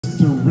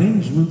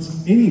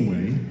derangements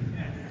anyway?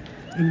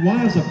 And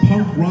why is a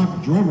punk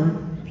rock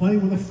drummer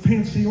playing with a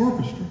fancy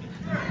orchestra?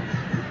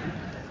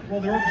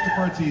 Well, the orchestra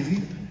part's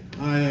easy.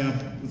 I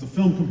was a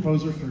film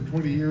composer for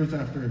 20 years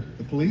after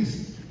The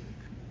Police,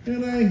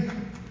 and I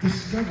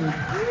discovered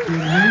the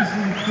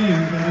amazing thing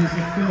that is a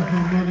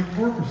Philharmonic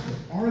orchestra.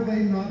 Are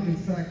they not, in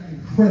fact,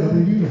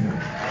 incredibly beautiful?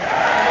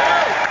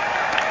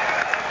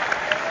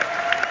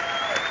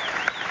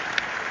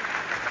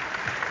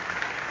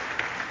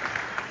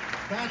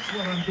 That's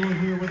what I'm doing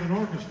here with an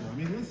orchestra. I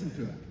mean, listen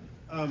to that.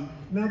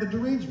 Now, the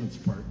derangements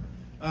part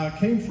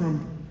came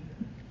from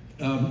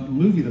a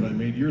movie that I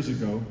made years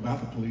ago about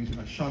the police.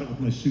 I shot it with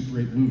my Super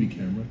 8 movie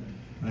camera.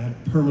 I had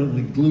it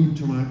permanently glued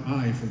to my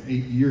eye for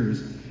 8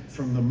 years,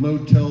 from the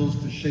motels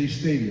to Shea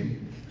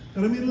Stadium.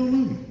 And I made a little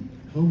movie,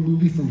 Home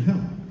Movie from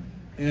Hell.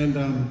 And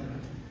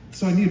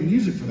so I needed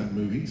music for that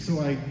movie, so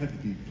I had to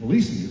be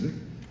police music.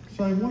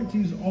 So I wanted to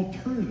use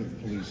alternative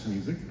police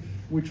music,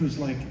 which was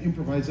like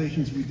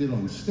improvisations we did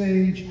on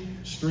stage,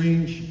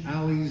 strange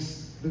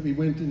alleys that we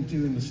went into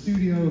in the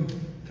studio,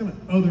 kind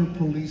of other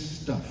police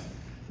stuff.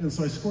 And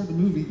so I scored the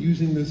movie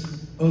using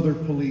this other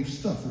police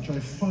stuff, which I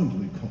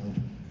fondly called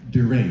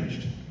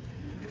Deranged.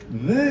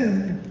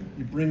 Then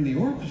you bring the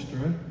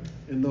orchestra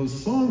and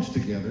those songs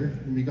together,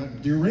 and we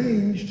got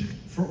Deranged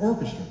for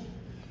orchestra.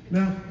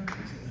 Now,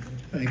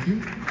 thank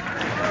you.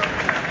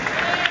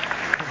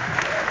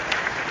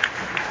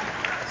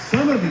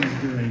 Some of these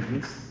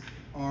derangements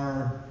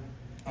are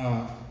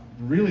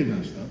really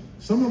messed up.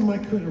 Some of them I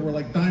couldn't, were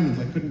like diamonds,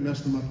 I couldn't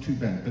mess them up too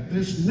bad. But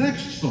this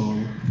next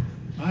song,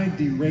 I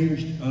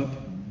deranged up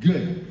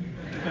good.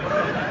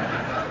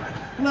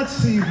 Let's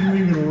see if you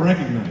even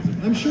recognize it.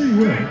 I'm sure you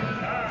will. Okay,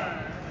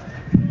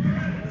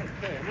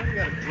 I've already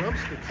got a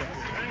drumstick up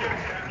here.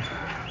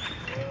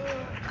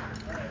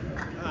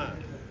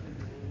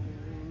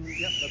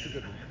 Yep, that's a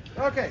good one.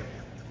 Okay.